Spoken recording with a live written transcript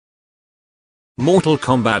Mortal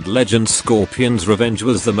Kombat Legends Scorpion's Revenge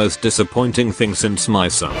was the most disappointing thing since my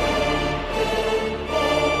son.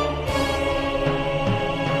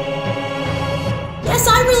 Yes,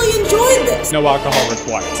 I really enjoyed this. No alcohol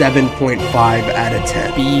required. 7.5 out of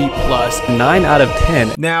 10. B+, 9 out of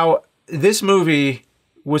 10. Now, this movie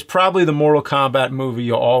was probably the Mortal Kombat movie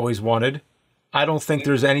you always wanted. I don't think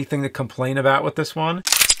there's anything to complain about with this one.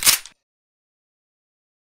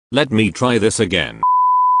 Let me try this again.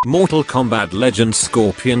 Mortal Kombat Legends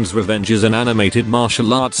Scorpion's Revenge is an animated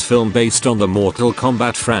martial arts film based on the Mortal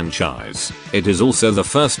Kombat franchise. It is also the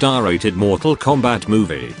first R-rated Mortal Kombat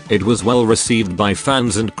movie. It was well received by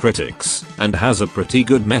fans and critics, and has a pretty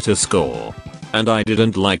good Metascore. And I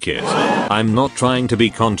didn't like it. I'm not trying to be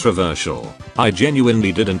controversial. I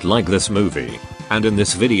genuinely didn't like this movie. And in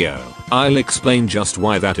this video, I'll explain just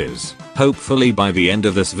why that is. Hopefully by the end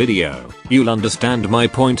of this video, you'll understand my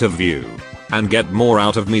point of view. And get more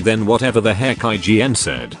out of me than whatever the heck IGN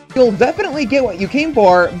said. You'll definitely get what you came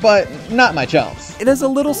for, but not much else. It has a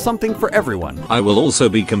little something for everyone. I will also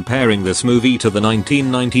be comparing this movie to the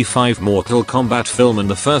 1995 Mortal Kombat film and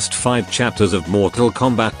the first 5 chapters of Mortal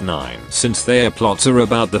Kombat 9, since their plots are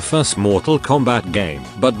about the first Mortal Kombat game.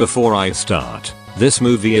 But before I start, this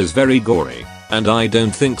movie is very gory, and I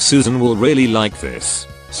don't think Susan will really like this,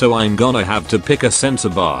 so I'm gonna have to pick a censor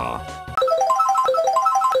bar.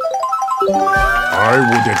 I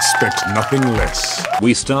would expect nothing less.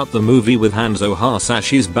 We start the movie with Hanzo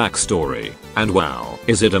Hasashi's backstory, and wow,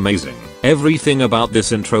 is it amazing. Everything about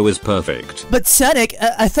this intro is perfect. But Sonic,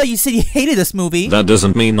 I thought you said you hated this movie. That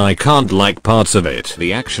doesn't mean I can't like parts of it.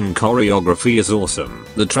 The action choreography is awesome.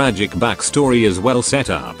 The tragic backstory is well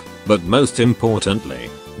set up, but most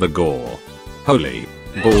importantly, the gore. Holy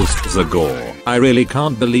balls, the gore. I really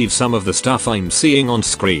can't believe some of the stuff I'm seeing on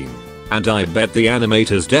screen. And I bet the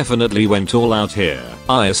animators definitely went all out here.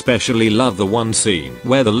 I especially love the one scene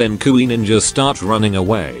where the Lin Kui ninjas start running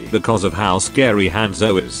away because of how scary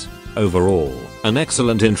Hanzo is. Overall, an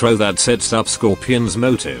excellent intro that sets up Scorpion's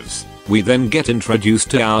motives. We then get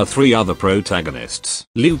introduced to our 3 other protagonists.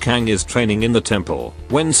 Liu Kang is training in the temple,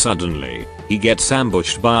 when suddenly, he gets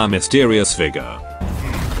ambushed by a mysterious figure.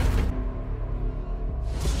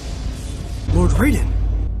 Lord Raiden,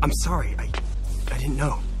 I'm sorry, I didn't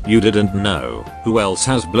know. You didn't know? Who else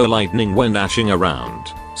has blow lightning when dashing around?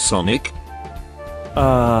 Sonic?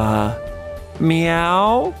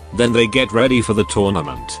 Meow? Then they get ready for the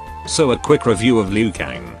tournament. So a quick review of Liu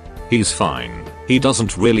Kang. He's fine. He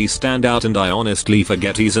doesn't really stand out and I honestly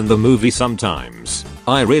forget he's in the movie sometimes.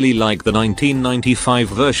 I really like the 1995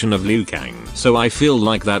 version of Liu Kang, so I feel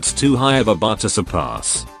like that's too high of a bar to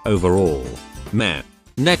surpass. Overall, meh.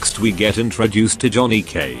 Next we get introduced to Johnny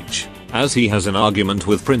Cage, as he has an argument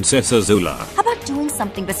with Princess Azula. How about doing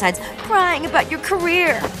something besides crying about your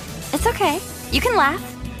career? It's okay. You can laugh.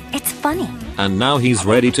 It's funny. And now he's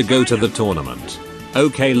ready to go to the tournament.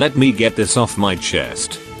 Okay, let me get this off my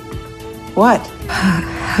chest. What?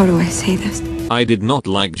 How do I say this? I did not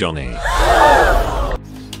like Johnny.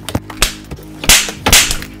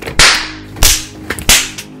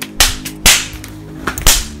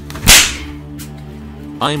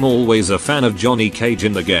 I'm always a fan of Johnny Cage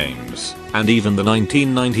in the games, and even the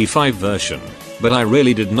 1995 version, but I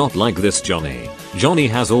really did not like this Johnny. Johnny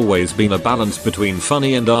has always been a balance between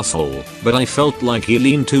funny and arsehole, but I felt like he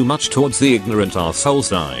leaned too much towards the ignorant arsehole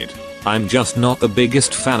side. I'm just not the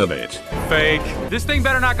biggest fan of it. Fake. This thing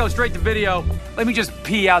better not go straight to video. Let me just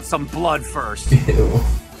pee out some blood first. Ew.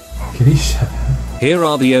 Can he shut up? Here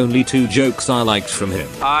are the only 2 jokes I liked from him.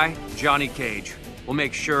 I, Johnny Cage, will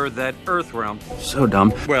make sure that Earthrealm... So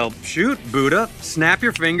dumb. Well, shoot, Buddha. Snap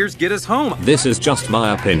your fingers, get us home. This is just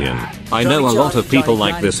my opinion. I know a lot of people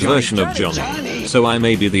like this version of Johnny, so I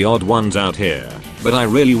may be the odd ones out here, but I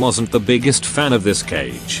really wasn't the biggest fan of this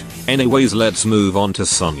Cage. Anyways, let's move on to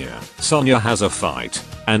Sonya. Sonya has a fight,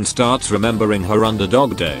 and starts remembering her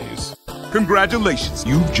underdog days. Congratulations,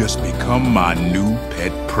 you've just become my new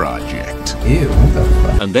pet project. Ew, what the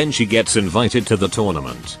fuck? And then she gets invited to the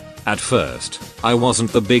tournament. At first, I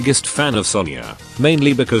wasn't the biggest fan of Sonya,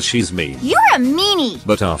 mainly because she's mean. You're a meanie!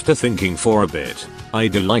 But after thinking for a bit, I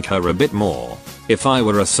do like her a bit more. If I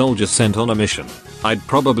were a soldier sent on a mission, I'd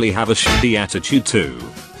probably have a shitty attitude too.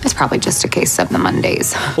 It's probably just a case of the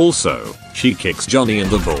Mondays. Also, she kicks Johnny in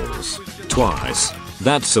the balls. Twice.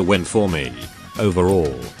 That's a win for me.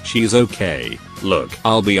 Overall, she's okay. Look,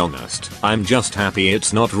 I'll be honest, I'm just happy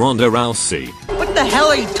it's not Ronda Rousey. What the hell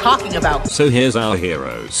are you talking about? So here's our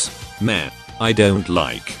heroes. Meh, I don't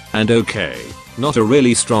like, and okay. Not a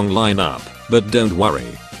really strong lineup, but don't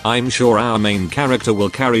worry. I'm sure our main character will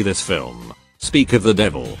carry this film. Speak of the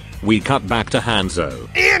devil. We cut back to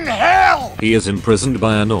Hanzo. In hell! He is imprisoned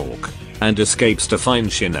by an orc and escapes to find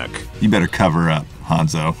Shinnok. You better cover up,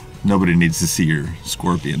 Hanzo. Nobody needs to see your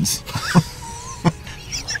scorpions.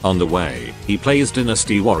 On the way, he plays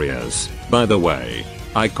Dynasty Warriors. By the way,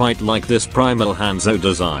 I quite like this primal Hanzo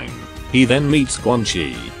design. He then meets Quan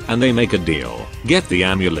Chi, and they make a deal. Get the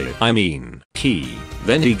amulet.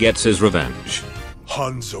 Then he gets his revenge.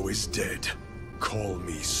 Hanzo is dead. Call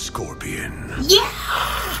me Scorpion.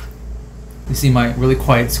 Yeah! You see my really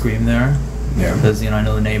quiet scream there? Yeah. Because, I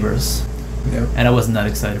know the neighbors. Yeah. And I wasn't that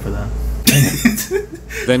excited for that.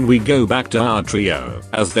 Then we go back to our trio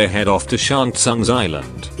as they head off to Shang Tsung's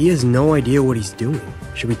island. He has no idea what he's doing.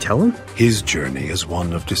 Should we tell him? His journey is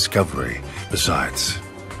one of discovery. Besides,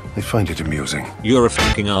 I find it amusing. You're a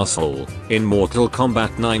fucking asshole. In Mortal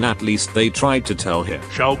Kombat 9 at least they tried to tell him.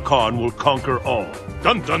 Shao Kahn will conquer all.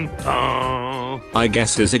 Dun dun dun! I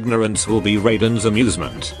guess his ignorance will be Raiden's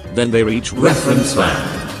amusement. Then they reach reference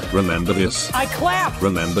land. Remember this? I clap!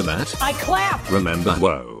 Remember that? I clap! Remember?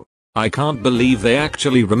 Whoa. I can't believe they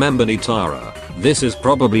actually remember Nitara. This is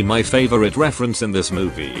probably my favorite reference in this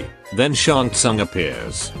movie. Then Shang Tsung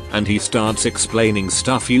appears, and he starts explaining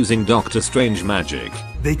stuff using Doctor Strange magic.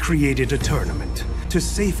 They created a tournament to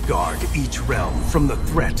safeguard each realm from the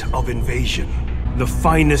threat of invasion. The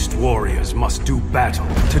finest warriors must do battle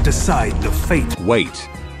to decide the fate. Wait,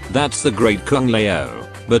 that's the Great Kung Lao,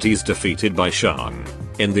 but he's defeated by Shang.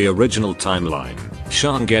 In the original timeline,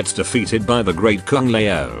 Shang gets defeated by the Great Kung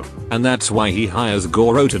Lao, and that's why he hires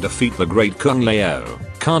Goro to defeat the Great Kung Lao.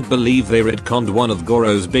 Can't believe they retconned one of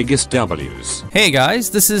Goro's biggest W's. Hey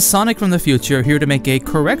guys, this is Sonic from the future here to make a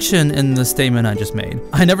correction in the statement I just made.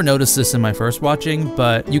 I never noticed this in my first watching,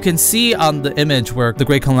 but you can see on the image where the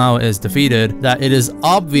Great Kung Lao is defeated that it is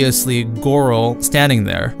obviously Goro standing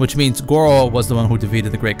there, which means Goro was the one who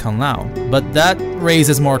defeated the Great Kung Lao. But that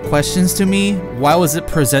raises more questions to me. Why was it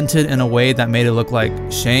presented in a way that made it look like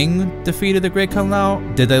Shang defeated the Great Kung Lao?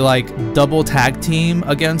 Did they like double tag team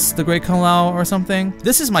against the Great Kung Lao or something?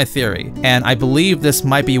 This is my theory, and I believe this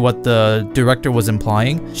might be what the director was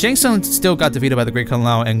implying. Shang Tsung still got defeated by the Great Kung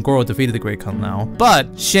Lao and Goro defeated the Great Kung Lao,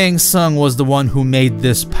 but Shang Tsung was the one who made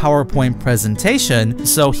this PowerPoint presentation,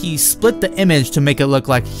 so he split the image to make it look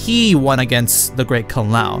like he won against the Great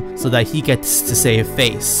Kung Lao, so that he gets to save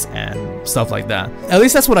face and stuff like that. At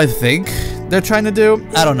least that's what I think they're trying to do.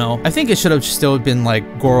 I don't know. I think it should have still been like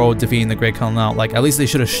Goro defeating the Great Kung Lao. Like, at least they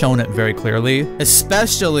should have shown it very clearly,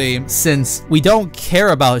 especially since we don't care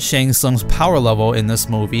about Shang Tsung's power level in this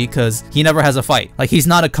movie because he never has a fight. Like, he's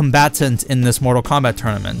not a combatant in this Mortal Kombat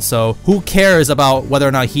tournament, so who cares about whether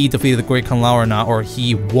or not he defeated the Great Kung Lao or not, or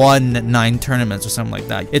he won 9 tournaments or something like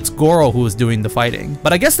that. It's Goro who is doing the fighting.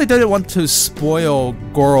 But I guess they didn't want to spoil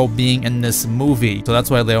Goro being in this movie, so that's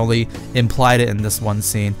why they only implied it in this one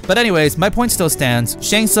scene. But anyways, my point still stands.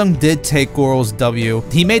 Shang Tsung did take Goro's W.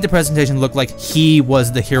 He made the presentation look like he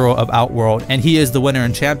was the hero of Outworld, and he is the winner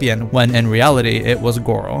and champion, when in reality, it was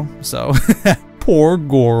Goro. So, poor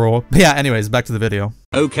Goro. But yeah, anyways, back to the video.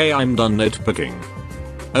 Okay, I'm done nitpicking.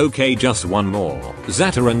 Okay, just one more.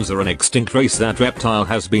 Zatarans are an extinct race that Reptile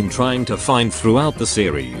has been trying to find throughout the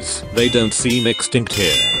series. They don't seem extinct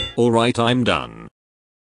here. Alright, I'm done.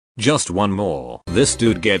 Just one more. This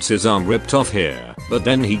dude gets his arm ripped off here, but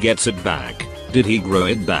then he gets it back. Did he grow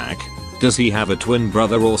it back? Does he have a twin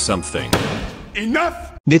brother or something?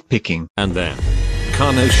 Enough! Nitpicking. And then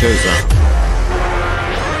Kano shows up.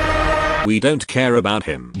 We don't care about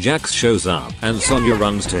him. Jax shows up and Sonya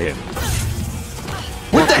runs to him.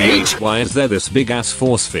 What the H? Why is there this big ass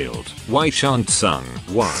force field? Why Shang Tsung?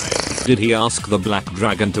 Why? Did he ask the Black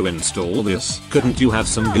Dragon to install this? Couldn't you have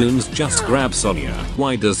some goons just grab Sonya?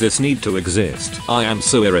 Why does this need to exist? I am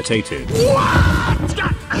so irritated. Okay,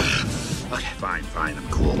 fine, I'm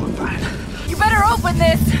cool, I'm fine. You better open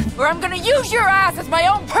this, or I'm gonna use your ass as my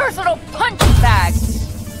own personal punching bag!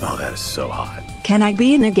 Oh, that is so hot. Can I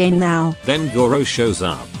be in the game now? Then Goro shows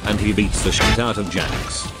up, and he beats the shit out of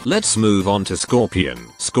Jax. Let's move on to Scorpion.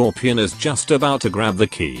 Scorpion is just about to grab the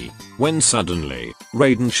key, when suddenly,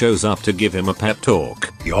 Raiden shows up to give him a pep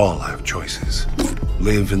talk. We all have choices.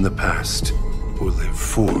 Live in the past, or live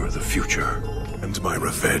for the future. And my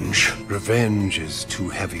revenge. Revenge is too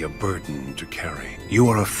heavy a burden to carry. You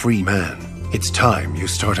are a free man. It's time you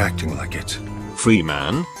start acting like it. Free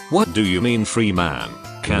man? What do you mean free man?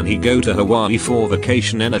 Can he go to Hawaii for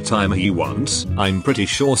vacation anytime he wants? I'm pretty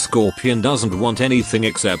sure Scorpion doesn't want anything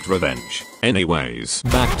except revenge. Anyways,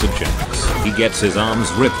 back to Jax. He gets his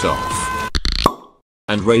arms ripped off.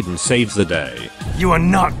 And Raiden saves the day. You are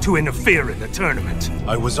not to interfere in the tournament.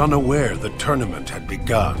 I was unaware the tournament had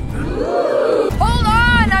begun. Hold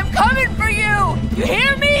on! I'm coming for you! You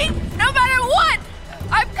hear me? No matter what,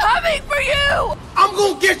 I'm coming for you! I'm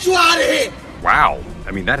gonna get you out of here! Wow.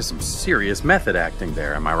 I mean, that is some serious method acting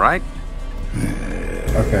there, am I right?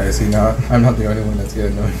 Okay, see now, I'm not the only one that's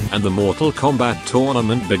getting annoyed. And the Mortal Kombat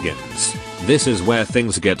tournament begins. This is where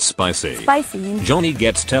things get spicy. Johnny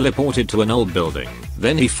gets teleported to an old building.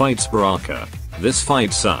 Then he fights Baraka. This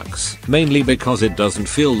fight sucks, mainly because it doesn't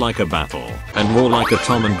feel like a battle, and more like a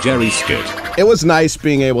Tom and Jerry skit. It was nice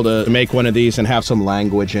being able to make one of these and have some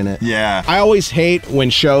language in it. Yeah. I always hate when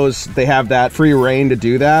shows, they have that free reign to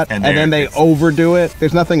do that, and then they overdo it.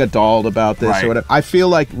 There's nothing adult about this or whatever. I feel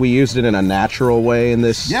like we used it in a natural way in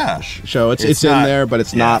this show. It's in there, but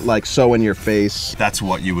it's not like so in your face. That's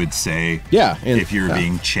what you would say. Yeah. If you're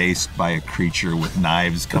being chased by a creature with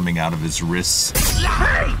knives coming out of his wrists.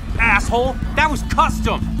 Hey, asshole! That was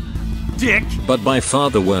custom! Dick! But by far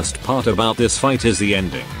the worst part about this fight is the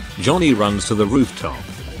ending. Johnny runs to the rooftop,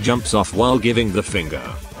 jumps off while giving the finger,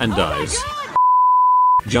 and dies.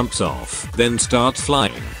 Jumps off, then starts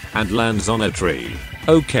flying, and lands on a tree.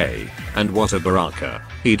 Okay, and what a Baraka.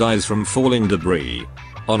 He dies from falling debris.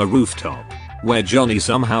 On a rooftop. Where Johnny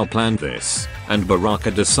somehow planned this, and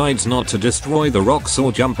Baraka decides not to destroy the rocks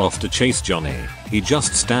or jump off to chase Johnny. He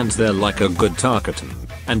just stands there like a good Tarkatan,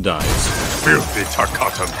 and dies. Filthy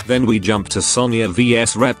Tarkatan. Then we jump to Sonya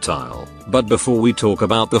vs Reptile, but before we talk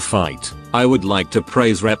about the fight, I would like to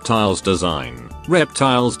praise Reptile's design.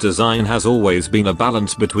 Reptile's design has always been a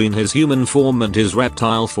balance between his human form and his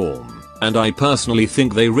reptile form, and I personally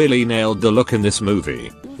think they really nailed the look in this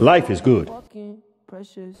movie. Life is good,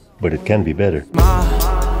 but it can be better.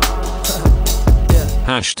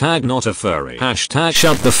 Hashtag not a furry. Hashtag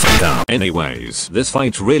shut the fuck up. Anyways, this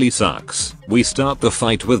fight really sucks. We start the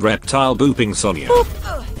fight with Reptile booping Sonya.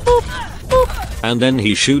 And then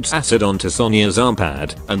he shoots acid onto Sonya's arm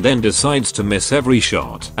pad, and then decides to miss every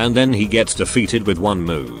shot, and then he gets defeated with one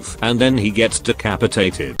move, and then he gets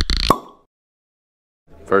decapitated.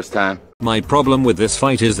 First time. My problem with this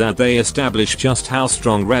fight is that they establish just how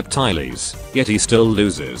strong Reptile is, yet he still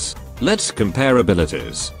loses. Let's compare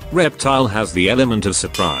abilities. Reptile has the element of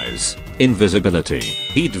surprise, invisibility,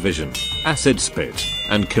 heat vision, acid spit,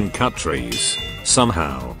 and can cut trees.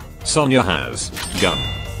 Somehow, Sonya has gun.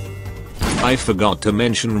 I forgot to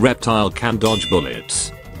mention Reptile can dodge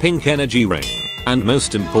bullets, pink energy ring, and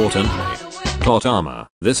most importantly, plot armor.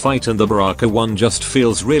 This fight in the Baraka one just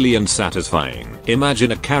feels really unsatisfying.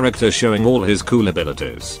 Imagine a character showing all his cool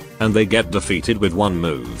abilities, and they get defeated with one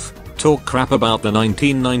move. Talk crap about the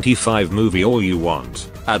 1995 movie all you want.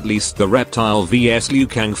 At least the Reptile vs Liu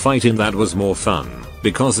Kang fight in that was more fun,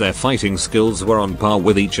 because their fighting skills were on par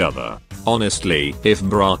with each other. Honestly, if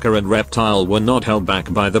Baraka and Reptile were not held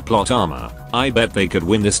back by the plot armor, I bet they could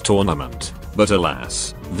win this tournament. But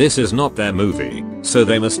alas, this is not their movie, so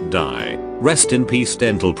they must die. Rest in peace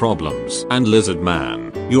dental problems and Lizard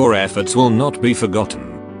Man. Your efforts will not be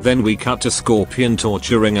forgotten. Then we cut to Scorpion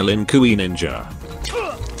torturing a Lin Kui ninja.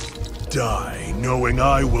 Die knowing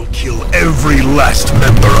I will kill every last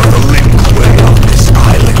member of the Lin Kuei on this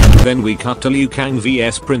island. Then we cut to Liu Kang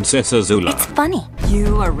vs Princess Azula. It's funny.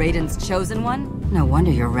 You are Raiden's chosen one? No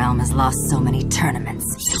wonder your realm has lost so many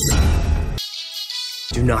tournaments.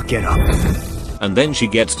 Do not get up. And then she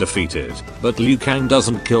gets defeated, but Liu Kang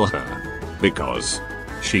doesn't kill her. Because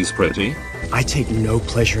she's pretty? I take no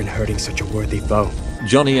pleasure in hurting such a worthy foe.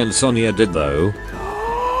 Johnny and Sonya did though.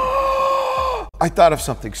 I thought of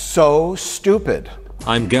something so stupid.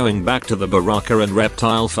 I'm going back to the Baraka and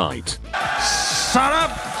Reptile fight. Shut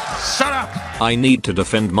up! Shut up! I need to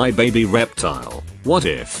defend my baby Reptile. What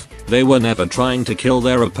if they were never trying to kill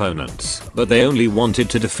their opponents, but they only wanted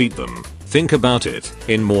to defeat them? Think about it.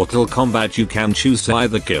 In Mortal Kombat you can choose to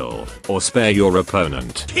either kill or spare your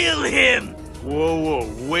opponent. Kill him! Whoa,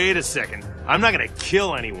 wait a second. I'm not gonna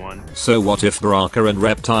kill anyone. So what if Baraka and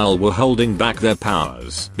Reptile were holding back their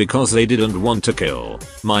powers because they didn't want to kill?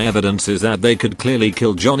 My evidence is that they could clearly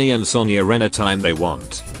kill Johnny and Sonya anytime they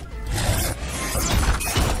want.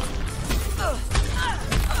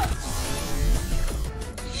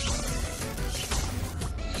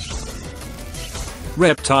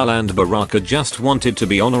 Reptile and Baraka just wanted to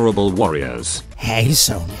be honorable warriors. Hey,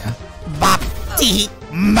 Sonya. Bop, tee,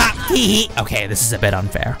 bop, tee. Okay, this is a bit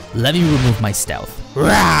unfair. Let me remove my stealth.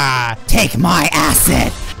 Rah! Take my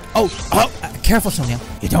acid! Careful, Sonya.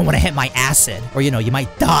 You don't want to hit my acid, or you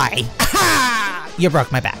might die. Ha! You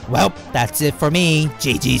broke my back. Well, that's it for me.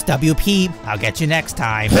 GG's WP. I'll get you next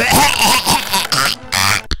time.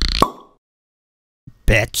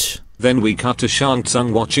 Bitch. Then we cut to Shang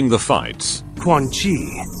Tsung watching the fights. Quan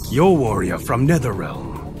Chi, your warrior from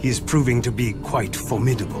Netherrealm. He is proving to be quite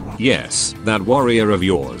formidable. Yes, that warrior of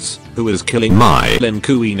yours, who is killing my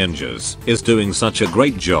Lenkui ninjas, is doing such a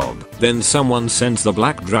great job. Then someone sends the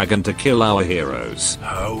Black Dragon to kill our heroes.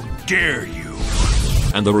 How dare you?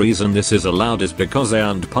 And the reason this is allowed is because they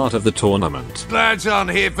aren't part of the tournament. Lads aren't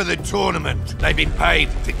here for the tournament. They've been paid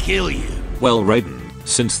to kill you. Well, Raiden,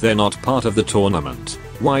 since they're not part of the tournament,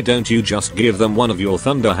 why don't you just give them one of your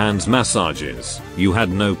Thunder Hands massages? You had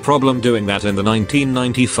no problem doing that in the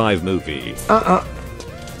 1995 movie. I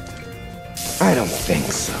don't think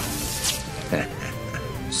so.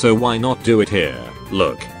 So why not do it here?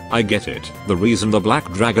 Look, I get it. The reason the Black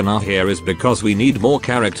Dragon are here is because we need more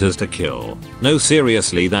characters to kill. No,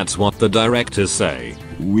 seriously, that's what the directors say.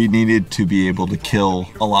 We needed to be able to kill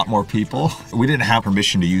a lot more people. We didn't have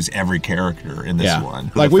permission to use every character in this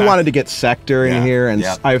one. Like, we wanted to get Sector in here, and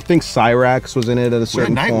I think Cyrax was in it at a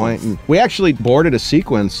certain point. And we actually boarded a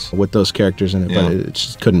sequence with those characters in it, but it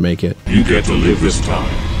just couldn't make it. You get to live this time.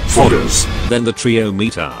 Fodders. Then the trio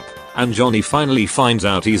meet up, and Johnny finally finds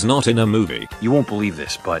out he's not in a movie. You won't believe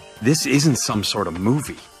this, but this isn't some sort of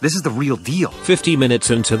movie. This is the real deal. 50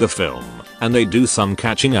 minutes into the film, and they do some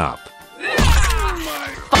catching up.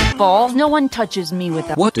 Fuckball. No one touches me with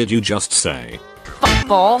a— What did you just say?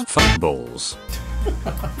 Fuckball. Fuckballs.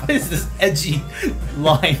 What is this edgy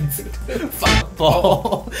lines?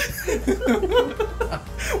 Fuckball.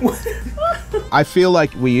 I feel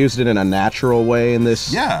like we used it in a natural way in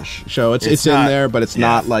this show. It's in there, but it's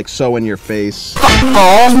not like so in your face.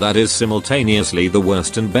 That is simultaneously the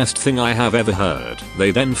worst and best thing I have ever heard.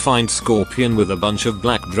 They then find Scorpion with a bunch of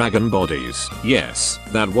Black Dragon bodies. Yes,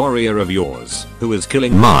 that warrior of yours, who is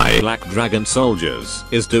killing my Black Dragon soldiers,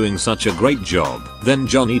 is doing such a great job. Then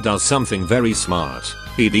Johnny does something very smart.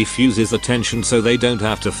 He defuses the tension so they don't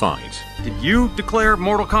have to fight. Did you declare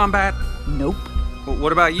Mortal Kombat? Nope. Well,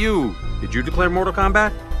 what about you? Did you declare Mortal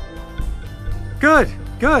Kombat? Good,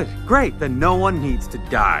 good, great. Then no one needs to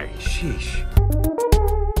die. Sheesh.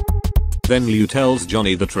 Then Liu tells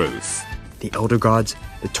Johnny the truth. The Elder Gods,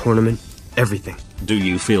 the tournament, everything. Do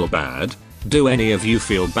you feel bad? Do any of you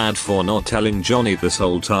feel bad for not telling Johnny this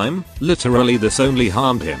whole time? Literally, this only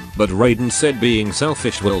harmed him, but Raiden said being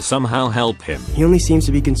selfish will somehow help him. He only seems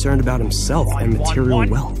to be concerned about himself and material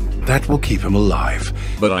wealth. That will keep him alive.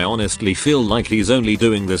 But I honestly feel like he's only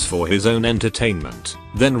doing this for his own entertainment.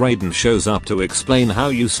 Then Raiden shows up to explain how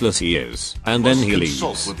useless he is, and then he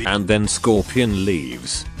leaves, and then Scorpion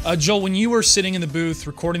leaves. Joel, when you were sitting in the booth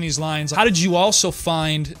recording these lines, how did you also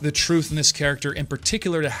find the truth in this character, in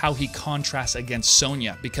particular to how he contrasts against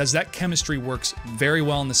Sonya? Because that chemistry works very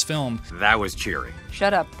well in this film. That was cheery.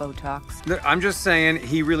 Shut up, Botox. I'm just saying,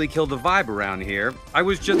 he really killed the vibe around here. I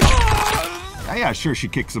was just... Yeah, sure, she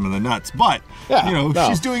kicks him in the nuts, but, you know,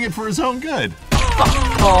 she's doing it for his own good.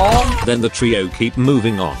 Then the trio keep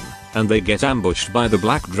moving on, and they get ambushed by the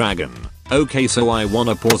Black Dragon. Okay, so I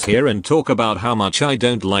wanna pause here and talk about how much I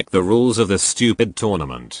don't like the rules of this stupid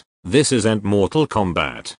tournament. This isn't Mortal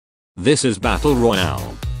Kombat. This is Battle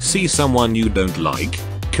Royale. See someone you don't like?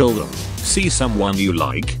 Kill them. See someone you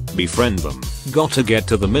like? Befriend them. Gotta get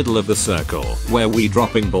to the middle of the circle, where we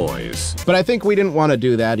dropping boys. But I think we didn't want to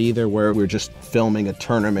do that either, where we're just filming a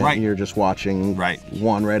tournament and you're just watching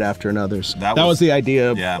one right after another. So that was the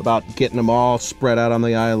idea about getting them all spread out on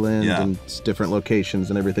the island and different locations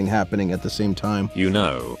and everything happening at the same time. You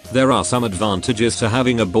know, there are some advantages to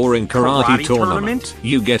having a boring karate tournament.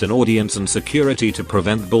 You get an audience and security to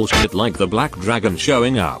prevent bullshit like the Black Dragon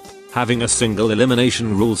showing up. Having a single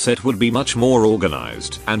elimination rule set would be much more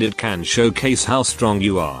organized, and it can showcase how strong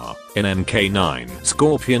you are. In MK9,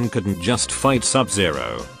 Scorpion couldn't just fight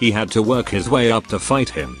Sub-Zero. He had to work his way up to fight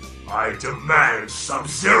him. I demand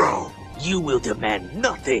Sub-Zero! You will demand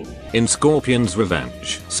nothing. In Scorpion's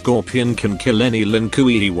Revenge, Scorpion can kill any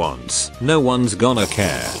Linkui he wants. No one's gonna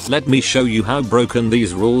care. Let me show you how broken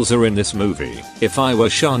these rules are in this movie. If I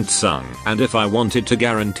were Shang Tsung, and if I wanted to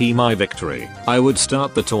guarantee my victory, I would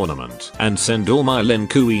start the tournament and send all my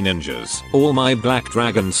Linkui ninjas, all my Black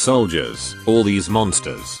Dragon soldiers, all these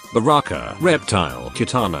monsters, Baraka, Reptile,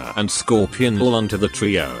 Kitana, and Scorpion all onto the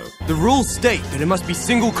trio. The rules state that it must be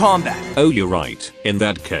single combat. Oh, you're right. In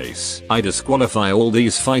that case, I disqualify all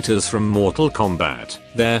these fighters from Mortal Kombat.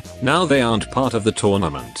 Now they aren't part of the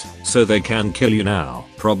tournament, so they can kill you now.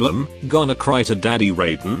 Problem? Gonna cry to Daddy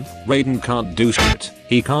Raiden? Raiden can't do shit.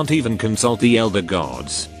 He can't even consult the Elder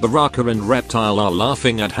Gods. Baraka and Reptile are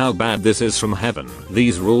laughing at how bad this is from heaven.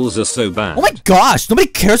 These rules are so bad. Oh my gosh, nobody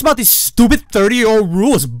cares about these stupid 30-year-old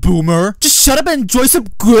rules, boomer. Just shut up and enjoy some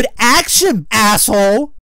good action,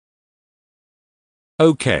 asshole.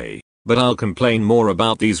 Okay. but I'll complain more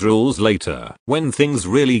about these rules later, when things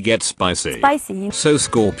really get spicy. So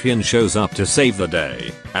Scorpion shows up to save the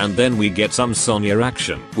day, and then we get some Sonya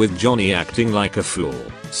action, with Johnny acting like a fool,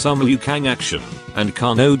 some Liu Kang action, and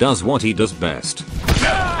Kano does what he does best.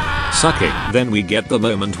 Sucking. Then we get the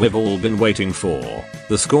moment we've all been waiting for,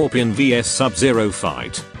 the Scorpion vs Sub-Zero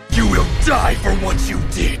fight. You will die for what you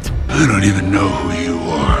did! I don't even know who you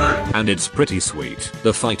are. And it's pretty sweet.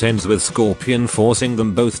 The fight ends with Scorpion forcing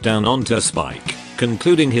them both down onto Spike,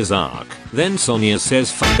 concluding his arc. Then Sonya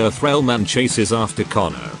says fuck Earth Railman chases after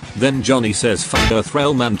Kano. Then Johnny says fuck Earth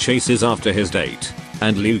Railman chases after his date.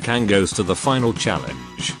 And Liu Kang goes to the final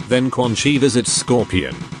challenge. Then Quan Chi visits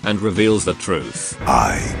Scorpion and reveals the truth.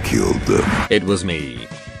 I killed them. It was me,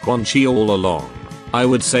 Quan Chi all along. I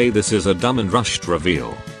would say this is a dumb and rushed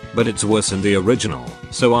reveal, but it's worse than the original,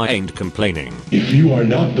 so I ain't complaining. If you are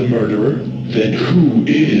not the murderer, then who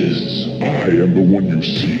is? I am the one you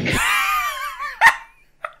seek.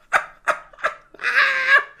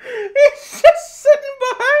 He's just sitting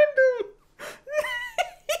behind him.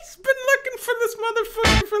 He's been looking for this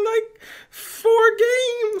motherfucker for like 4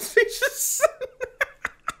 games. He's just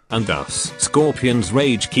And thus, Scorpion's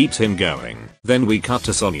rage keeps him going. Then we cut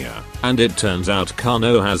to Sonya, and it turns out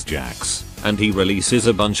Kano has Jax, and he releases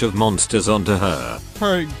a bunch of monsters onto her.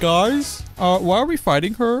 Hey guys, why are we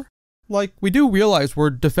fighting her? Like, we do realize we're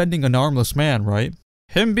defending an armless man, right?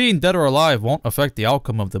 Him being dead or alive won't affect the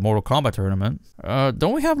outcome of the Mortal Kombat tournament.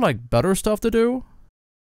 Don't we have like better stuff to do?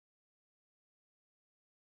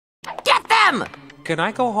 Get them! Can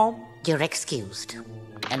I go home? You're excused.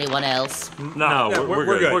 Anyone else? No, we're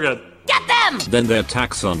good. We're good. Get them! Then they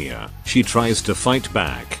attack Sonya. She tries to fight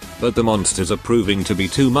back, but the monsters are proving to be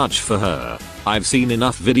too much for her. I've seen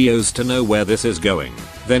enough videos to know where this is going.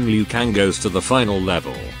 Then Liu Kang goes to the final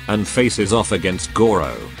level and faces off against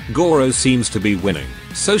Goro. Goro seems to be winning,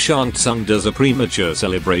 so Shang Tsung does a premature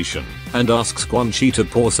celebration and asks Quan Chi to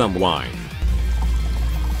pour some wine.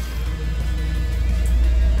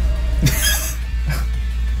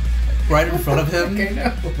 Right in front of him?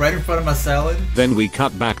 Right in front of my salad? Then we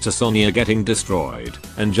cut back to Sonya getting destroyed,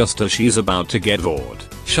 and just as she's about to get bored,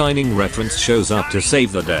 Shining Reference shows up to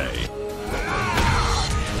save the day.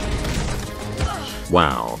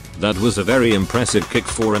 Wow, that was a very impressive kick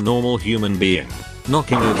for a normal human being,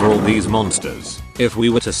 knocking over all these monsters. If we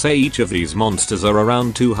were to say each of these monsters are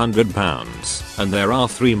around 200 pounds, and there are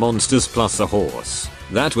 3 monsters plus a horse,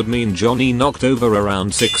 that would mean Johnny knocked over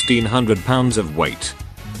around 1600 pounds of weight.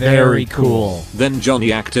 very cool. Then Johnny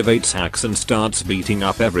activates hacks and starts beating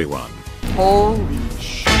up everyone. Holy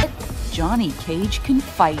shit, Johnny Cage can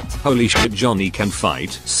fight. Holy shit, Johnny can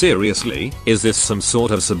fight? Seriously? Is this some sort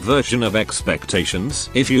of subversion of expectations?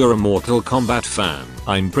 If you're a Mortal Kombat fan,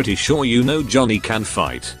 I'm pretty sure you know Johnny can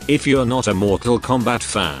fight. If you're not a Mortal Kombat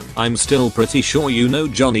fan, I'm still pretty sure you know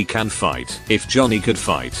Johnny can fight. If Johnny could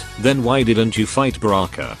fight, then why didn't you fight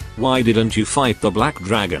Baraka? Why didn't you fight the Black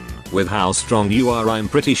Dragon? With how strong you are, I'm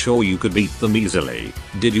pretty sure you could beat them easily.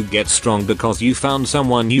 Did you get strong because you found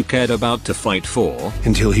someone you cared about to fight for?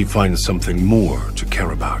 Until he finds something more to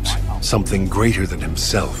care about. Something greater than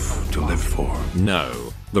himself to live for.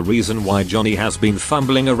 No. The reason why Johnny has been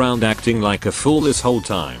fumbling around acting like a fool this whole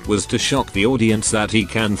time was to shock the audience that he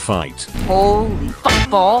can fight. Holy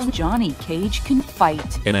fuckball, Johnny Cage can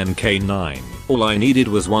fight. In MK9, all I needed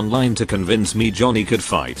was one line to convince me Johnny could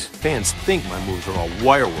fight. Fans think my moves are all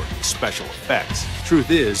wirework special effects. Truth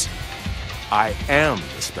is, I am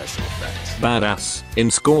the special effects. Badass,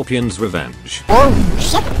 in Scorpion's Revenge. Holy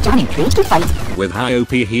shit, Johnny Cage can fight. With how OP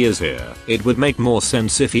he is here, it would make more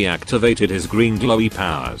sense if he activated his green glowy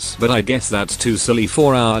powers. But I guess that's too silly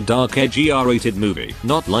for our dark edgy R-rated movie.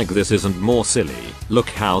 Not like this isn't more silly. Look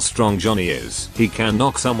how strong Johnny is. He can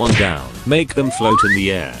knock someone down, make them float in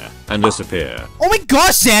the air, and disappear. Oh my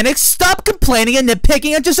gosh, Xanax, stop complaining and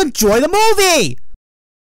nitpicking and just enjoy the movie!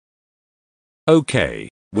 Okay.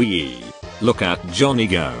 Look at Johnny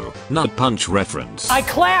go. Nut punch reference. I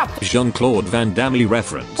clapped! Jean-Claude Van Damme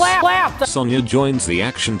reference. Clap! Sonya joins the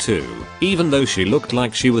action too. Even though she looked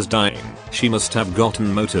like she was dying, she must have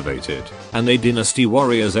gotten motivated. And they Dynasty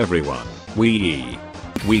Warriors everyone. We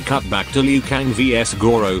cut back to Liu Kang vs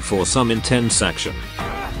Goro for some intense action.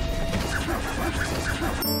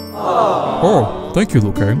 Oh, thank you,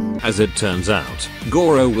 Liu Kang. As it turns out,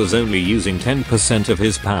 Goro was only using 10% of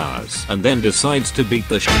his powers and then decides to beat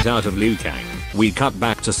the shit out of Liu Kang. We cut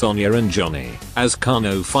back to Sonya and Johnny, as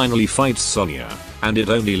Kano finally fights Sonya, and it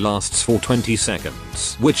only lasts for 20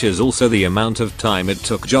 seconds, which is also the amount of time it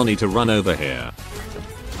took Johnny to run over here.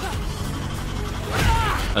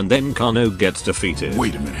 And then Kano gets defeated.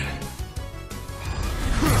 Wait a minute.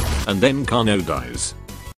 And then Kano dies.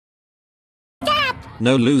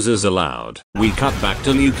 No losers allowed. We cut back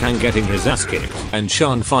to Liu Kang getting his ass kicked, and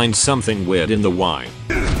Shan finds something weird in the wine.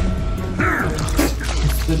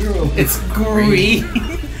 It's green.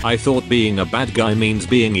 I thought being a bad guy means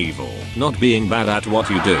being evil, not being bad at what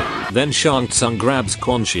you do. Then Shang Tsung grabs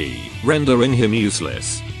Quan Chi, rendering him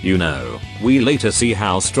useless. You know, we later see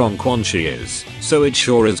how strong Quan Chi is, so it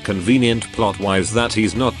sure is convenient plot-wise that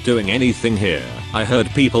he's not doing anything here. I heard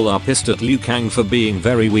people are pissed at Liu Kang for being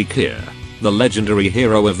very weak here. The legendary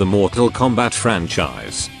hero of the Mortal Kombat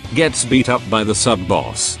franchise gets beat up by the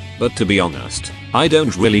sub-boss, but to be honest, I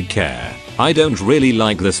don't really care. I don't really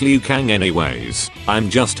like this Liu Kang anyways. I'm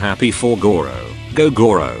just happy for Goro. Go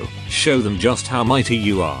Goro, show them just how mighty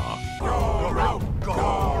you are.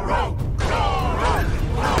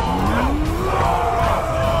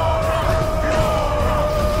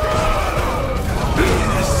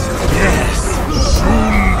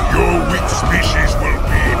 Species will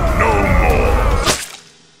be no more.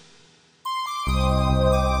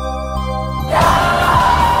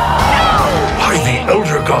 By the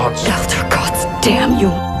Elder Gods! Elder Gods, damn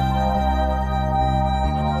you!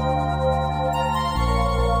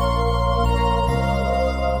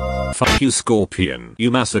 Fuck you, Scorpion. You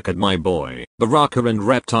massacred my boy. Baraka and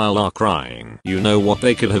Reptile are crying. You know what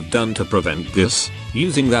they could have done to prevent this?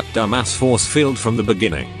 Using that dumbass force field from the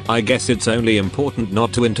beginning. I guess it's only important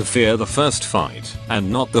not to interfere the first fight,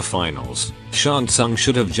 and not the finals. Shang Tsung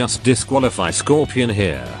should have just disqualified Scorpion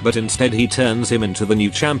here, but instead he turns him into the new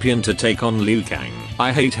champion to take on Liu Kang.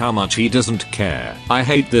 I hate how much he doesn't care. I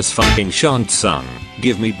hate this fucking Shang Tsung.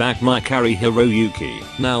 Give me back my carry Hiroyuki.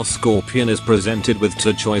 Now Scorpion is presented with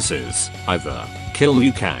two choices. Either kill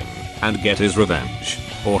Liu Kang and get his revenge,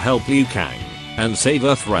 or help Liu Kang and save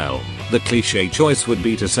Earthrealm. The cliche choice would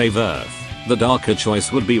be to save Earth. The darker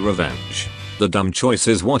choice would be revenge. The dumb choice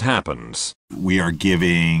is what happens. We are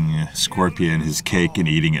giving Scorpion his cake and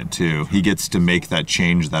eating it too. He gets to make that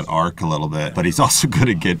change, that arc a little bit, but he's also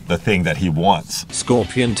gonna get the thing that he wants.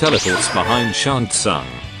 Scorpion teleports behind Shang Tsung.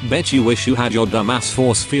 Bet you wish you had your dumbass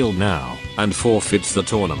force field now, and forfeits the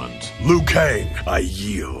tournament. Liu Kang, I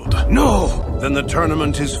yield. No! Then the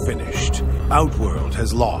tournament is finished. Outworld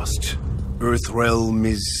has lost. Earthrealm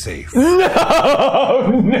is safe.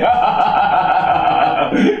 No! No!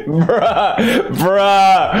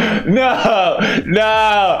 Bruh!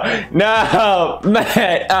 No!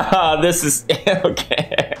 Man! This is...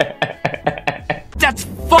 okay. That's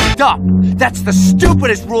fucked up! That's the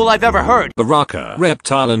stupidest rule I've ever heard! Baraka,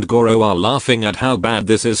 Reptile and Goro are laughing at how bad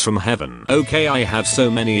this is from heaven. Okay, I have so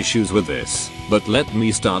many issues with this, but let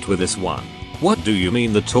me start with this one. What do you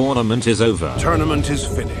mean the tournament is over? Tournament is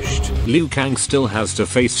finished. Liu Kang still has to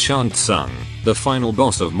face Shang Tsung, the final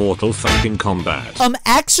boss of Mortal fucking Kombat.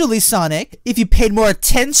 Actually, Sonic, if you paid more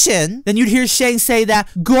attention, then you'd hear Shang say that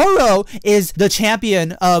Goro is the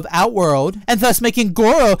champion of Outworld, and thus making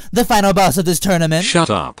Goro the final boss of this tournament.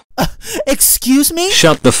 Shut up. Excuse me?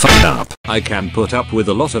 Shut the fuck up. I can put up with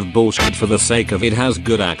a lot of bullshit for the sake of it has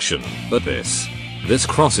good action, but this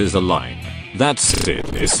crosses the line. That's it.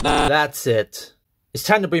 That's it. It's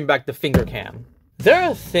time to bring back the finger cam. There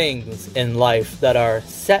are things in life that are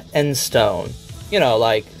set in stone. You know,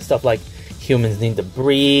 like stuff like humans need to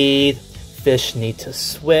breathe, fish need to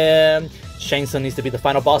swim, Shang Tsung needs to be the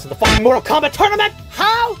final boss of the fucking Mortal Kombat tournament!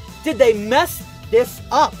 How did they mess this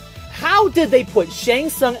up? How did they put Shang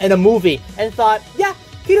Tsung in a movie and thought, yeah,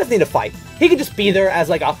 he doesn't need to fight. He could just be there as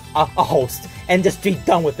like a host and just be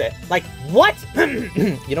done with it. Like, what?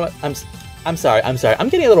 You know what? I'm sorry. I'm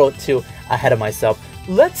getting a little too ahead of myself.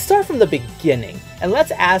 Let's start from the beginning, and let's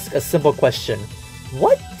ask a simple question.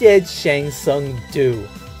 What did Shang Tsung do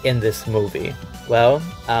in this movie? Well,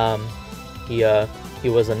 he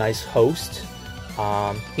was a nice host.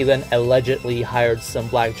 He then allegedly hired some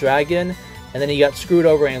black dragon, and then he got screwed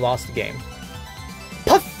over and he lost the game.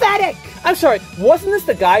 Pathetic! I'm sorry, wasn't this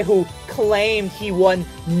the guy who claimed he won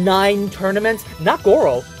 9 tournaments? Not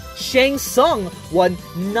Goro. Shang Tsung won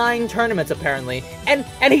 9 tournaments apparently, and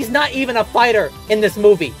he's not even a fighter in this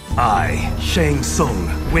movie. I, Shang Tsung,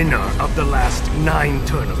 winner of the last 9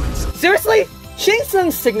 tournaments. Seriously? Shang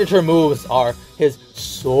Tsung's signature moves are his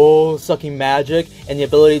soul-sucking magic and the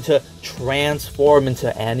ability to transform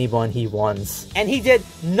into anyone he wants. And he did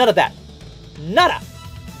none of that. Nada.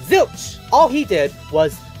 Zilch. All he did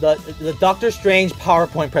was the Doctor Strange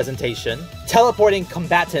PowerPoint presentation, teleporting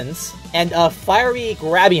combatants, and fiery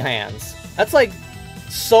grabby hands. That's like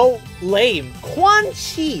so lame. Quan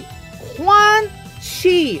Chi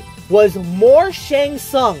was more Shang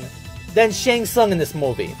Tsung than Shang Tsung in this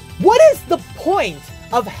movie. What is the point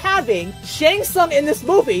of having Shang Tsung in this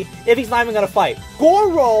movie if he's not even gonna fight?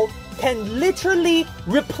 Goro can literally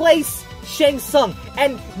replace Shang Tsung,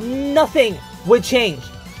 and nothing would change.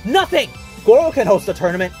 Nothing! Goro can host a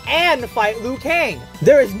tournament and fight Liu Kang.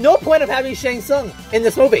 There is no point of having Shang Tsung in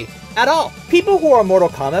this movie at all. People who are Mortal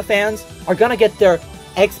Kombat fans are gonna get their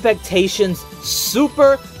expectations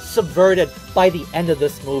super subverted by the end of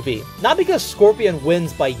this movie. Not because Scorpion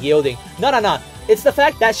wins by yielding. No. It's the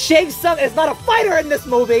fact that Shang Tsung is not a fighter in this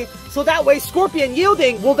movie, so that way Scorpion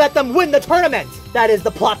yielding will let them win the tournament. That is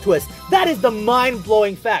the plot twist. That is the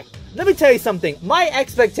mind-blowing fact. Let me tell you something, my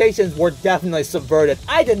expectations were definitely subverted.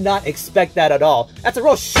 I did not expect that at all. That's a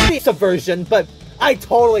real shitty subversion, but I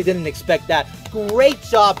totally didn't expect that. Great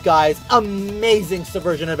job, guys. Amazing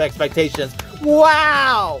subversion of expectations.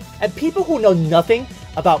 Wow! And people who know nothing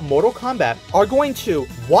about Mortal Kombat are going to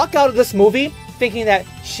walk out of this movie thinking that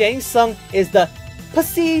Shang Tsung is the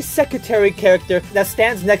pussy secretary character that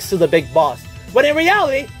stands next to the big boss. But in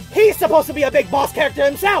reality, he's supposed to be a big boss character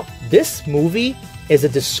himself! This movie is a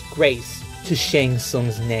disgrace to Shang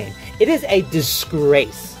Tsung's name. It is a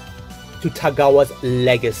disgrace to Tagawa's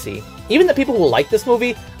legacy. Even the people who like this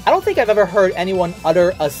movie, I don't think I've ever heard anyone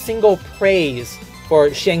utter a single praise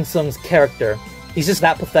for Shang Tsung's character. He's just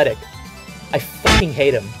that pathetic. I fucking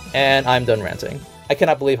hate him. And I'm done ranting. I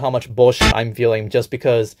cannot believe how much bullshit I'm feeling just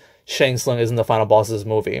because Shang Tsung isn't the final boss of this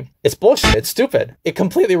movie. It's bullshit. It's stupid. It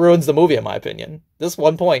completely ruins the movie in my opinion. This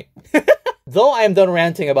one point. Though I am done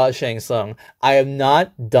ranting about Shang Tsung, I am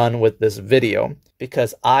not done with this video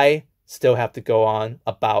because I still have to go on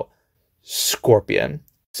about Scorpion.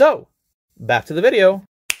 So, back to the video.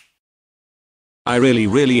 I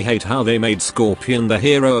really hate how they made Scorpion the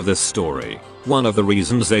hero of this story. One of the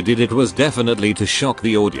reasons they did it was definitely to shock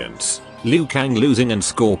the audience. Liu Kang losing and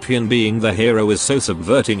Scorpion being the hero is so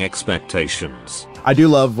subverting expectations. I do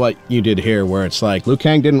love what you did here where it's like, Liu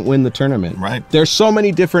Kang didn't win the tournament. Right. There's so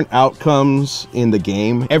many different outcomes in the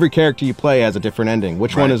game. Every character you play has a different ending.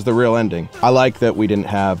 Which one is the real ending? I like that we didn't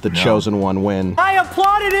have the chosen one win. I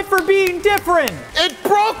applauded it for being different! It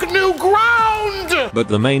broke new ground! But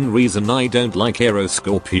the main reason I don't like Hero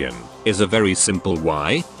Scorpion is a very simple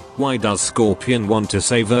why. Why does Scorpion want to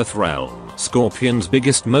save Earthrealm? Scorpion's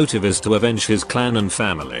biggest motive is to avenge his clan and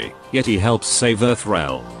family, yet he helps save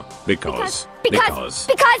Earthrealm. Because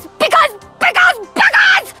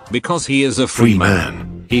he is a free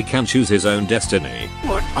man. He can choose his own destiny.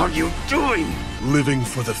 What are you doing? Living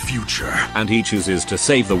for the future. And he chooses to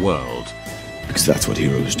save the world. Because that's what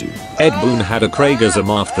heroes do. Ed Boon had a Craigism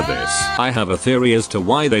after this. I have a theory as to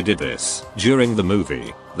why they did this. During the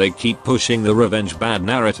movie, they keep pushing the revenge bad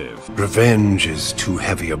narrative. Revenge is too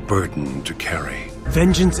heavy a burden to carry.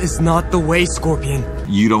 Vengeance is not the way, Scorpion.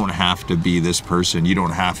 You don't have to be this person. You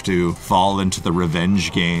don't have to fall into the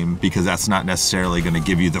revenge game because that's not necessarily going to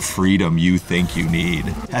give you the freedom you think you need.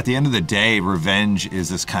 At the end of the day, revenge is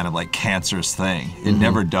this kind of like cancerous thing. It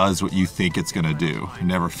never does what you think it's going to do. It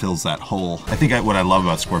never fills that hole. I think what I love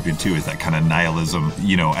about Scorpion too is that kind of nihilism.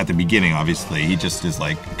 You know, at the beginning, obviously, he just is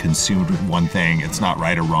like consumed with one thing. It's not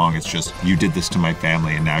right or wrong. It's just, you did this to my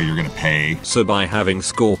family and now you're going to pay. So by having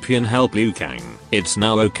Scorpion help Liu Kang, it's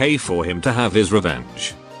now okay for him to have his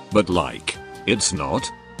revenge. But like, it's not.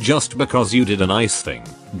 Just because you did a nice thing,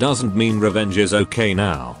 doesn't mean revenge is okay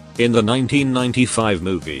now. In the 1995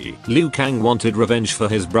 movie, Liu Kang wanted revenge for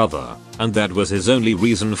his brother, and that was his only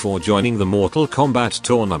reason for joining the Mortal Kombat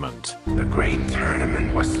tournament. The great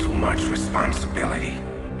tournament was too much responsibility,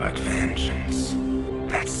 but vengeance,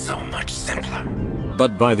 that's so much simpler.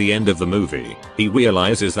 But by the end of the movie, he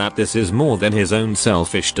realizes that this is more than his own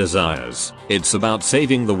selfish desires. It's about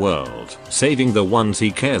saving the world, saving the ones he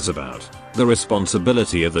cares about, the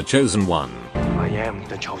responsibility of the chosen one. I am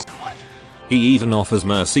the chosen one. He even offers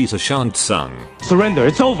mercy to Shang Tsung. Surrender,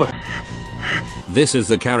 it's over. This is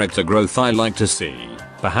the character growth I like to see.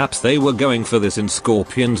 Perhaps they were going for this in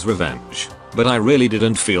Scorpion's revenge, but I really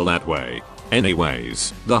didn't feel that way.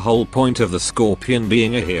 Anyways, the whole point of the Scorpion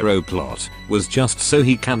being a hero plot was just so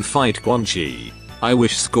he can fight Quan Chi. I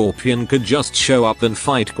wish Scorpion could just show up and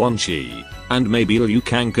fight Quan Chi, and maybe Liu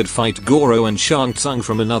Kang could fight Goro and Shang Tsung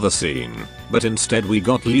from another scene. But instead we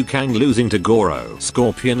got Liu Kang losing to Goro,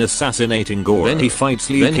 Scorpion assassinating Goro, then he fights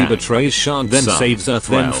Liu Kang, then he betrays Shang Tsung, then saves Earthrealm,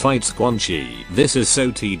 then fights Quan Chi. This is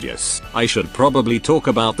so tedious. I should probably talk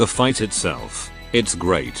about the fight itself. It's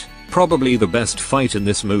great. Probably the best fight in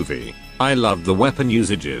this movie. I love the weapon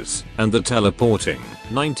usages, and the teleporting,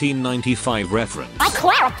 1995 reference. I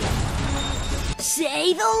clarify.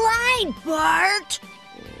 Say the line, Bart!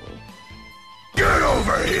 Get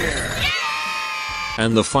over here!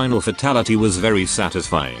 And the final fatality was very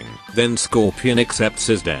satisfying. Then Scorpion accepts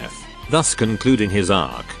his death, thus concluding his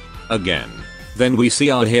arc. Again. Then we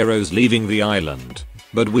see our heroes leaving the island,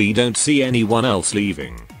 but we don't see anyone else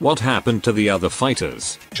leaving. What happened to the other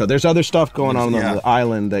fighters? So there's other stuff going on the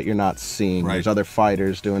island that you're not seeing. There's other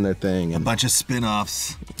fighters doing their thing. And a bunch of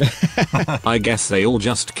spin-offs. I guess they all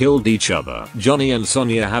just killed each other. Johnny and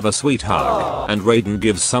Sonya have a sweet hug, and Raiden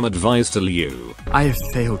gives some advice to Liu. I have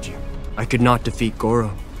failed you. I could not defeat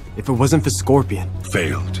Goro if it wasn't for Scorpion.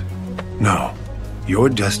 Failed? No. Your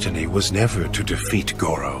destiny was never to defeat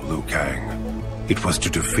Goro, Liu Kang. It was to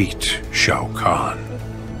defeat Shao Kahn.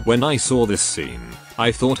 When I saw this scene,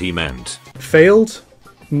 I thought he meant... Failed?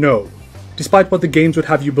 No. Despite what the games would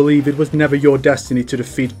have you believe, it was never your destiny to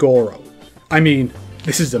defeat Goro. I mean,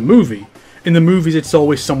 this is a movie. In the movies it's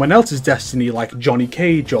always someone else's destiny, like Johnny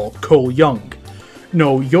Cage or Cole Young.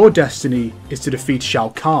 No, your destiny is to defeat Shao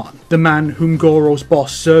Kahn, the man whom Goro's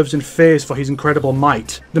boss serves and fears for his incredible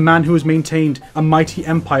might, the man who has maintained a mighty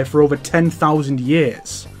empire for over 10,000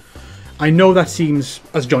 years. I know that seems,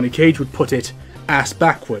 as Johnny Cage would put it, ass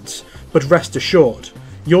backwards, but rest assured,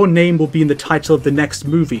 your name will be in the title of the next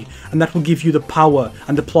movie, and that will give you the power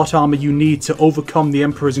and the plot armor you need to overcome the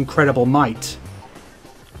Emperor's incredible might.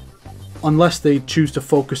 Unless they choose to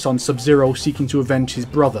focus on Sub-Zero seeking to avenge his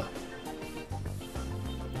brother.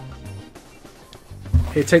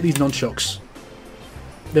 Here, take these nunchucks.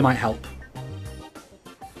 They might help.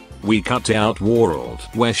 We cut to Outworld,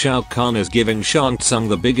 where Shao Kahn is giving Shang Tsung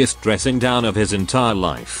the biggest dressing down of his entire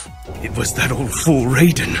life. It was that old fool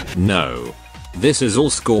Raiden. No. This is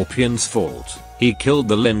all Scorpion's fault. He killed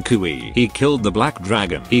the Lin Kuei, he killed the Black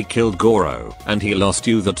Dragon, he killed Goro, and he lost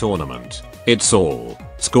you the tournament. It's all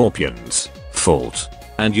Scorpion's fault.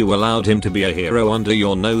 And you allowed him to be a hero under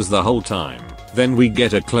your nose the whole time. Then we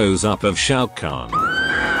get a close-up of Shao Kahn.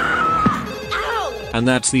 And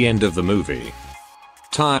that's the end of the movie.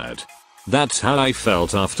 Tired. That's how I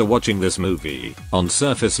felt after watching this movie. On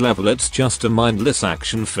surface level it's just a mindless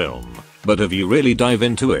action film. But if you really dive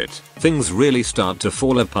into it, things really start to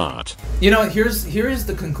fall apart. You know, here is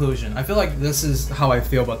the conclusion. I feel like this is how I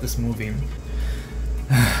feel about this movie.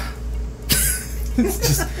 It's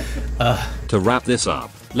just, To wrap this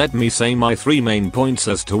up, let me say my 3 main points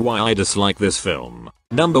as to why I dislike this film.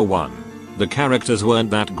 Number 1. The characters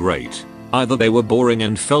weren't that great. Either they were boring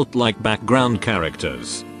and felt like background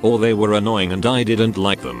characters, or they were annoying and I didn't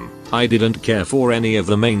like them. I didn't care for any of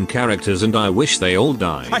the main characters and I wish they all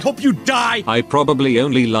died. I hope you die! I probably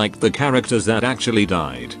only liked the characters that actually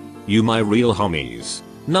died. You my real homies.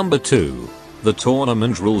 Number 2. The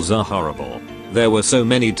tournament rules are horrible. There were so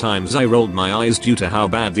many times I rolled my eyes due to how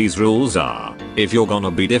bad these rules are. If you're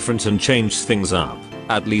gonna be different and change things up,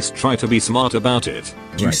 at least try to be smart about it.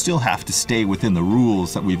 You still have to stay within the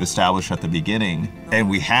rules that we've established at the beginning, and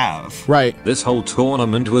we have. Right. This whole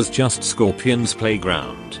tournament was just Scorpion's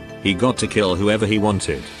playground. He got to kill whoever he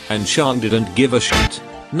wanted, and Shang didn't give a shit.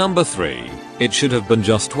 Number 3. It should have been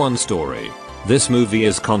just one story. This movie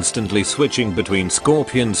is constantly switching between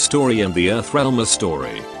Scorpion's story and the Earthrealmer's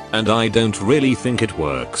story, and I don't really think it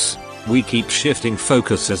works. We keep shifting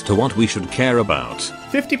focus as to what we should care about.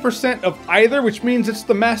 50% of either, which means it's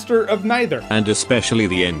the master of neither. And especially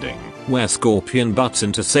the ending, where Scorpion butts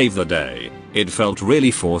in to save the day. It felt really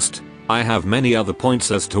forced. I have many other points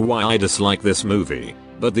as to why I dislike this movie,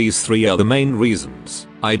 but these 3 are the main reasons.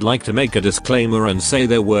 I'd like to make a disclaimer and say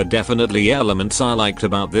there were definitely elements I liked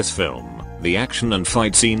about this film. The action and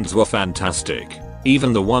fight scenes were fantastic.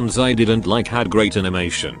 Even the ones I didn't like had great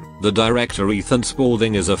animation. The director Ethan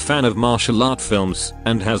Spalding is a fan of martial art films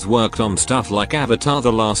and has worked on stuff like Avatar: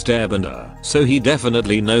 The Last Airbender, so he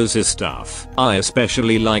definitely knows his stuff. I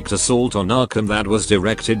especially liked Assault on Arkham that was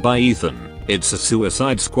directed by Ethan. It's a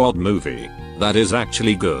Suicide Squad movie that is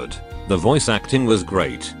actually good. The voice acting was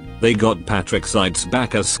great. They got Patrick Seitz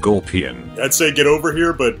back as Scorpion. I'd say get over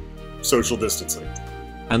here, but social distancing.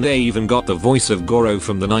 And they even got the voice of Goro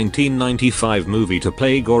from the 1995 movie to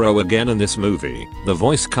play Goro again in this movie. The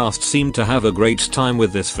voice cast seemed to have a great time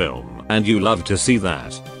with this film, and you love to see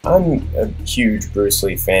that. I'm a huge Bruce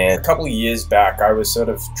Lee fan. A couple of years back, I was sort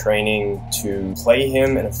of training to play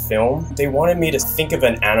him in a film. They wanted me to think of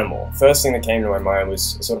an animal. First thing that came to my mind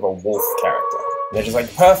was sort of a wolf character. And they're just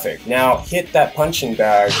like, perfect, now hit that punching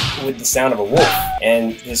bag with the sound of a wolf.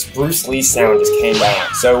 And this Bruce Lee sound just came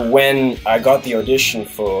out. So when I got the audition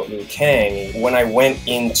for Liu Kang, when I went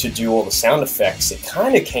in to do all the sound effects, it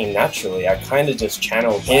kind of came naturally. I kind of just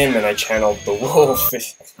channeled him and I channeled the wolf. It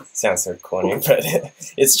sounds so corny, but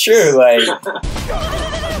it's true, like...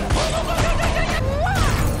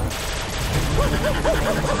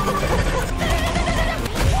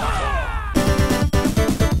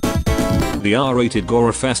 The R-rated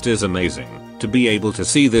Gorefest is amazing. To be able to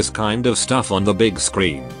see this kind of stuff on the big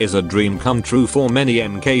screen is a dream come true for many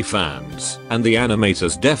MK fans, and the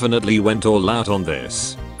animators definitely went all out on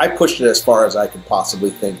this. I pushed it as far as I could possibly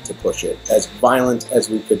think to push it. As violent as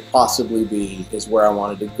we could possibly be is where I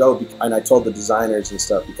wanted to go. And I told the designers and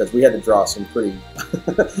stuff, because we had to draw some pretty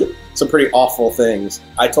some pretty awful things.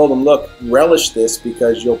 I told them, look, relish this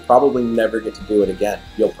because you'll probably never get to do it again.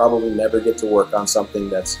 You'll probably never get to work on something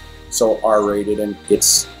that's so R-rated, and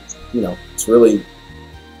it's, you know, it's really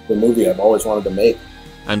the movie I've always wanted to make.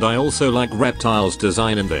 And I also like Reptile's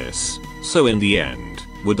design in this. So in the end,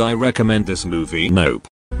 would I recommend this movie? Nope.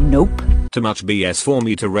 Nope. Too much BS for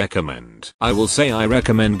me to recommend. I will say I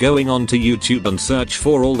recommend going onto YouTube and search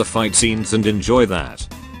for all the fight scenes and enjoy that.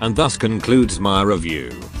 And thus concludes my review.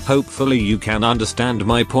 Hopefully you can understand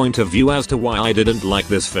my point of view as to why I didn't like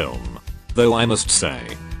this film. Though I must say,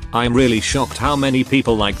 I'm really shocked how many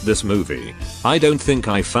people liked this movie. I don't think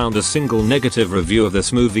I found a single negative review of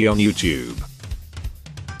this movie on YouTube.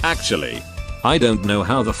 Actually, I don't know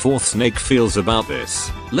how the fourth snake feels about this.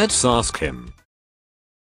 Let's ask him.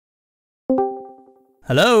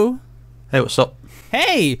 Hello? Hey, what's up?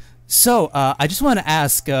 Hey! So, I just want to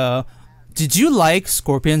ask, did you like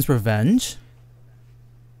Scorpion's Revenge?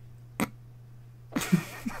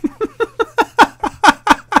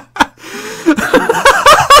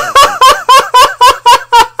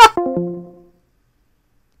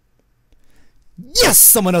 Yes!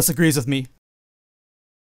 Someone else agrees with me.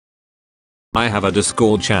 I have a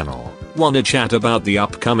Discord channel. Wanna chat about the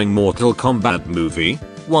upcoming Mortal Kombat movie?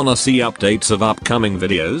 Wanna see updates of upcoming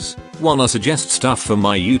videos? Wanna suggest stuff for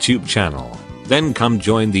my YouTube channel? Then come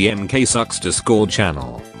join the MK Sucks Discord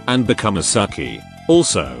channel and become a sucky.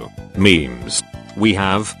 Also, memes. We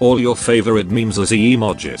have all your favorite memes as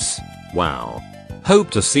emojis. Wow.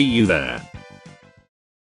 Hope to see you there.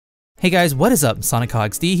 Hey guys, what is up?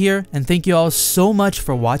 SonicHaXD here, and thank you all so much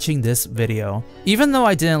for watching this video. Even though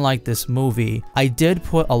I didn't like this movie, I did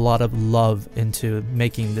put a lot of love into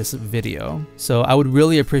making this video. So I would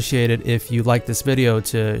really appreciate it if you like this video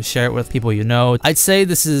to share it with people you know. I'd say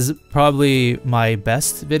this is probably my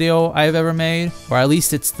best video I've ever made, or at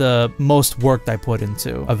least it's the most work I put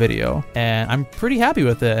into a video. And I'm pretty happy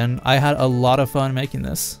with it, and I had a lot of fun making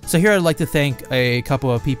this. So here I'd like to thank a couple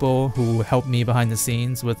of people who helped me behind the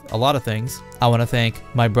scenes with a lot of things. I want to thank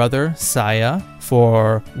my brother Saya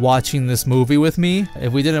for watching this movie with me.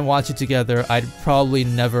 If we didn't watch it together, I'd probably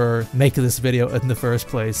never make this video in the first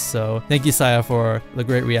place. So thank you, Saya, for the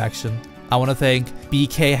great reaction. I want to thank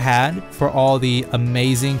BK Had for all the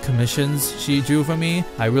amazing commissions she drew for me.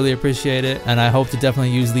 I really appreciate it, and I hope to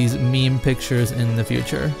definitely use these meme pictures in the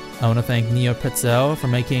future. I want to thank Neo Pretzel for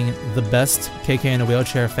making the best KK in a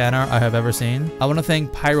wheelchair fan art I have ever seen. I want to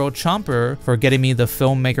thank Pyro Chomper for getting me the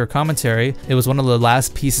Filmmaker Commentary. It was one of the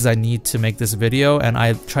last pieces I need to make this video, and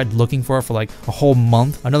I tried looking for it for like a whole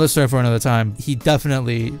month. Another story for another time. He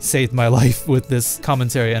definitely saved my life with this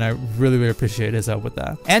commentary, and I really, really appreciate his help with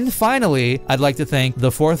that. And finally, I'd like to thank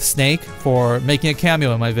the fourth snake for making a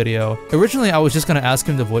cameo in my video. Originally, I was just going to ask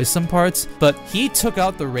him to voice some parts, but he took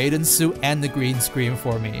out the Raiden suit and the green screen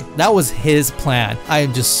for me. That was his plan. I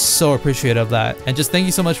am just so appreciative of that. And just thank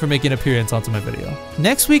you so much for making an appearance onto my video.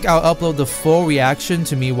 Next week, I'll upload the full reaction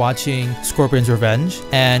to me watching Scorpion's Revenge.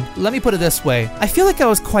 And let me put it this way. I feel like I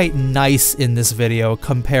was quite nice in this video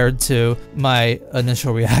compared to my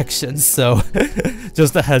initial reactions. So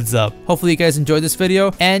just a heads up. Hopefully you guys enjoyed this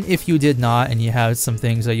video. And if you did not and you have some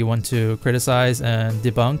things that you want to criticize and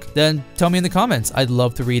debunk, then tell me in the comments. I'd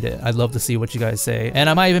love to read it. I'd love to see what you guys say. And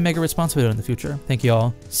I might even make a response video in the future. Thank you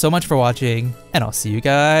all so much for watching, and I'll see you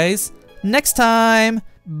guys next time.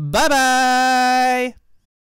 Bye bye.